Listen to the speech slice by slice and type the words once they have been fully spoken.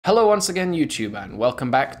Hello once again YouTube and welcome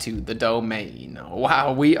back to The Domain.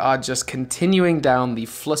 Wow, we are just continuing down the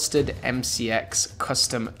Flustered MCX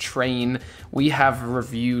custom train. We have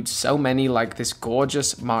reviewed so many like this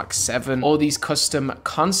gorgeous Mark 7 or these custom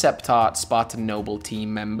concept art Spartan Noble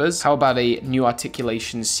team members. How about a new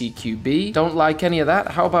articulation CQB? Don't like any of that.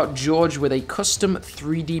 How about George with a custom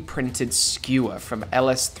 3D printed skewer from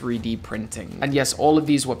LS 3D printing? And yes, all of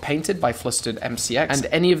these were painted by Flustered MCX and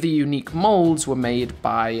any of the unique molds were made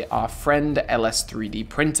by our friend LS3D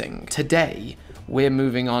Printing. Today, we're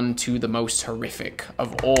moving on to the most horrific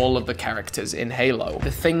of all of the characters in Halo,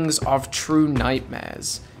 the things of true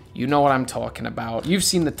nightmares. You know what I'm talking about. You've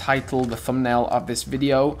seen the title, the thumbnail of this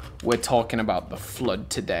video. We're talking about the Flood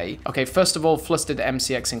today. Okay, first of all, Flustered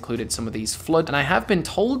MCX included some of these Flood, and I have been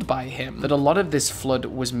told by him that a lot of this Flood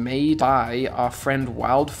was made by our friend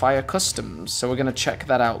Wildfire Customs, so we're gonna check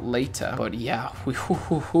that out later. But yeah,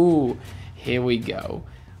 here we go.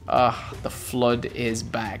 The Flood is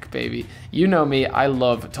back, baby. You know me, I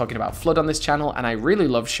love talking about Flood on this channel, and I really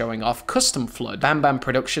love showing off custom Flood. Bam Bam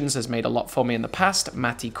Productions has made a lot for me in the past,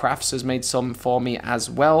 Matty Crafts has made some for me as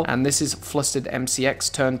well, and this is Flustered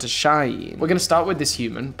MCX turn to shine. We're gonna start with this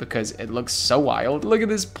human, because it looks so wild. Look at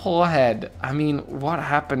this poor head. I mean, what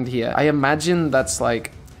happened here? I imagine that's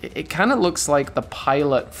like, it kind of looks like the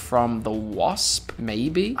pilot from The Wasp,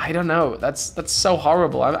 maybe? I don't know. That's so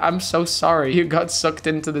horrible. I'm so sorry. You got sucked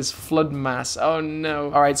into this Flood mass. Oh no.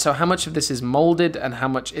 All right, so how much of this is molded and how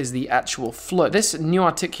much is the actual Flood? This new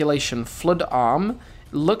articulation Flood arm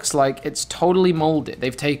looks like it's totally molded.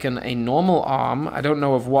 They've taken a normal arm, I don't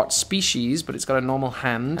know of what species, but it's got a normal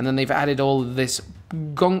hand, and then they've added all of this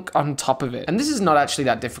gunk on top of it. And this is not actually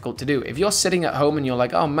that difficult to do. If you're sitting at home and you're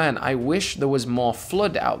like, oh man, I wish there was more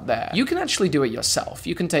Flood out there, you can actually do it yourself.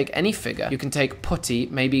 You can take any figure, you can take putty,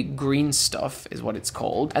 maybe green stuff is what it's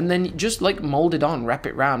called, and then just like mold it on, wrap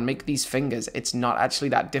it around, make these fingers. It's not actually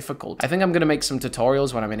that difficult. I think I'm gonna make some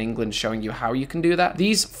tutorials when I'm in England showing you how you can do that.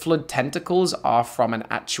 These Flood tentacles are from an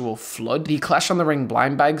actual Flood. The Clash on the Ring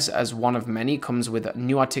blind bags, as one of many, comes with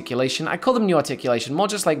new articulation. I call them new articulation, more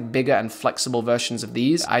just like bigger and flexible versions of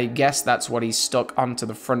these. I guess that's what he stuck onto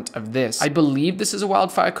the front of this. I believe this is a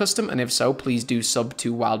Wildfire custom, and if so, please do sub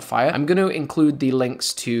to Wildfire. I'm going to include the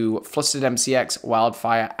links to Flustered MCX,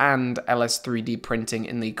 Wildfire, and LS3D Printing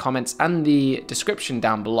in the comments and the description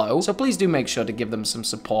down below, so please do make sure to give them some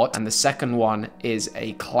support. And the second one is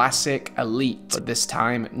a classic elite, but this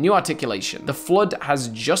time new articulation. The Flood has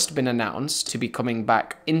just been announced to be coming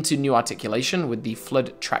back into new articulation with the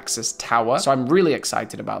Flood Traxxas Tower, so I'm really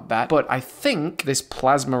excited about that. But I think this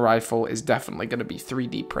plasma rifle is definitely going to be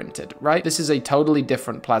 3D printed, right? This is a totally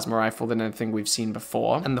different plasma rifle than anything we've seen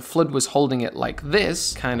before, and the Flood was holding it like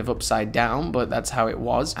this, kind of upside down, but that's how it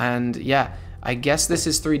was. And yeah, I guess this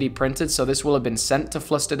is 3D printed, so this will have been sent to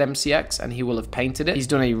Flustered MCX and he will have painted it. He's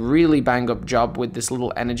done a really bang up job with this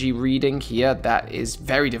little energy reading here. That is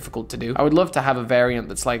very difficult to do. I would love to have a variant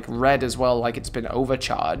that's like red as well, like it's been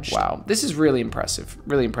overcharged. Wow, this is really impressive,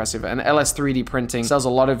 really impressive. And LS 3D Printing sells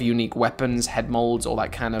a lot of unique weapons, head molds, all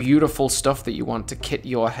that kind of beautiful stuff that you want to kit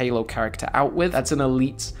your Halo character out with. That's an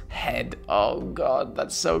elite's head. Oh god,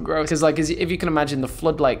 that's so gross. Because like, if you can imagine, the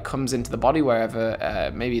Flood like comes into the body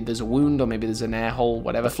wherever maybe there's a wound or maybe there's an air hole,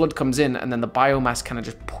 whatever. The Flood comes in and then the biomass kind of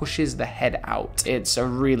just pushes the head out. It's a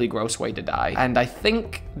really gross way to die. And I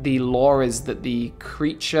think the lore is that the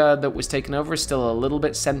creature that was taken over is still a little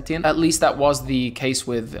bit sentient. At least that was the case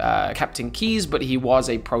with Captain Keys, but he was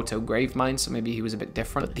a proto grave mine, so maybe he was a bit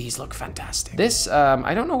different. But these look fantastic. This,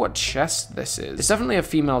 I don't know what chest this is. It's definitely a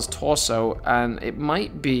female's torso, and it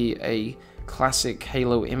might be a classic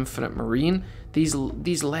Halo Infinite Marine. These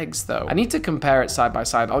legs though, I need to compare it side by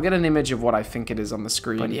side. I'll get an image of what I think it is on the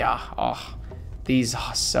screen. But yeah, oh, these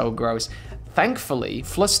are so gross. Thankfully,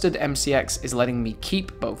 Flustered MCX is letting me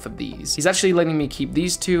keep both of these. He's actually letting me keep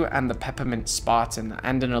these two and the Peppermint Spartan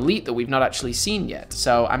and an elite that we've not actually seen yet.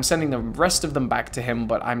 So I'm sending the rest of them back to him,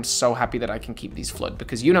 but I'm so happy that I can keep these Flood,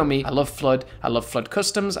 because you know me, I love Flood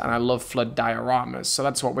customs, and I love Flood dioramas. So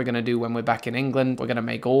that's what we're gonna do when we're back in England. We're gonna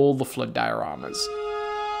make all the Flood dioramas.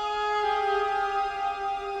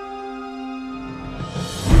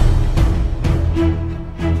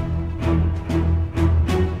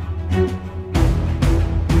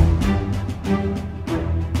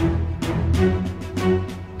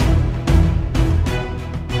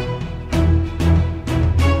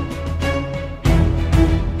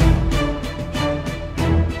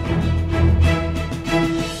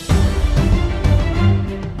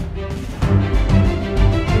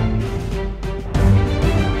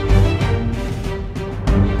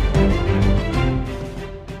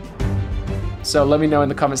 So let me know in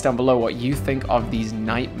the comments down below what you think of these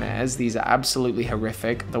nightmares. These are absolutely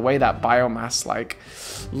horrific. The way that biomass like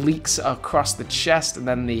leaks across the chest and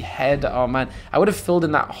then the head, oh man. I would have filled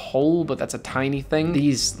in that hole, but that's a tiny thing.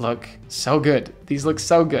 These look so good. These look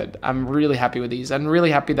so good. I'm really happy with these. I'm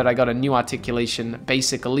really happy that I got a new articulation,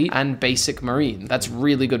 basic elite and basic marine. That's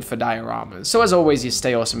really good for dioramas. So as always, you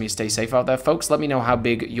stay awesome, you stay safe out there, folks. Let me know how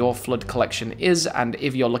big your flood collection is and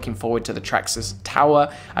if you're looking forward to the Traxxas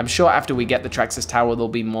Tower. I'm sure after we get the Traxxas Tower, there'll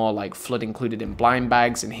be more like flood included in blind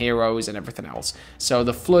bags and heroes and everything else. So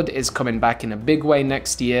the flood is coming back in a big way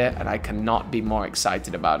next year, and I cannot be more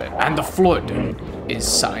excited about it. And the flood is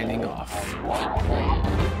signing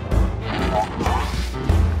off.